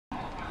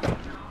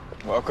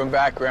Welcome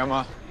back,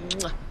 Grandma.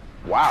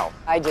 Wow.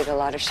 I did a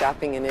lot of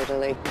shopping in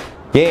Italy.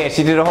 Yeah,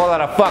 she did a whole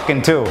lot of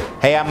fucking too.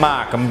 Hey, I'm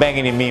Mahk. I'm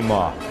banging your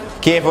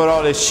Meemaw. Careful with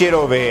all this shit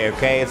over here,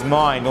 okay? It's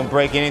mine. Don't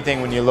break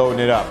anything when you're loading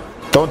it up.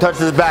 Don't touch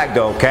this bag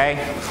though, okay?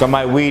 It's got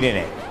my weed in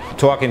it.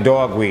 Talking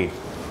dog weed.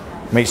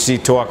 Make sure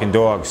you talking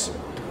dogs.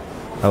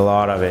 A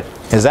lot of it.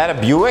 Is that a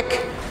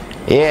Buick?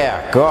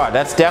 Yeah, God,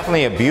 that's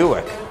definitely a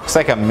Buick. It's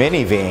like a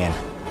minivan.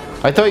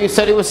 I thought you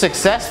said he was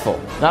successful,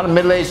 not a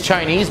middle-aged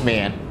Chinese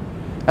man.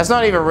 That's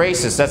not even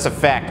racist, that's a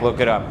fact, look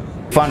it up.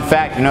 Fun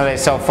fact, you know they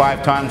sell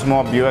 5 times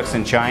more Buicks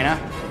in China?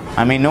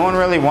 I mean, no one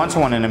really wants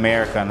one in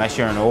America unless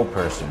you're an old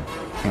person.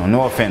 You know,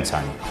 no offense,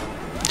 honey.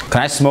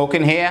 Can I smoke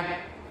in here?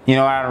 You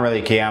know, I don't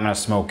really care, I'm gonna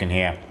smoke in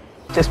here.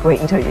 Just wait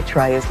until you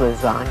try his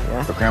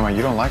lasagna. But Grandma,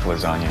 you don't like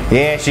lasagna.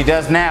 Yeah, she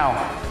does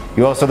now.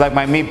 You also like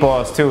my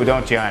meatballs too,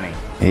 don't you, honey?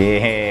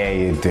 Yeah,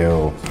 you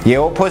do. Yeah,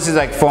 old pussy's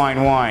like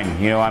fine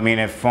wine. You know, I mean,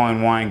 if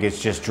fine wine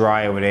gets just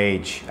drier with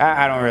age.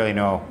 I don't really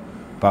know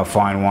about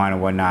fine wine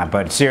and whatnot,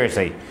 but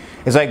seriously,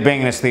 it's like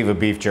banging a sleeve of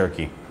beef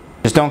jerky.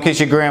 Just don't kiss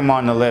your grandma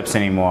on the lips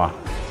anymore.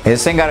 Hey,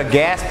 this thing got a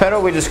gas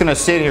pedal? We're just gonna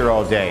sit here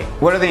all day.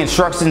 What are the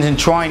instructions in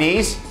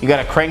Chinese? You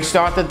gotta crank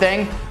start the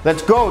thing?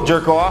 Let's go,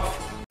 jerk off.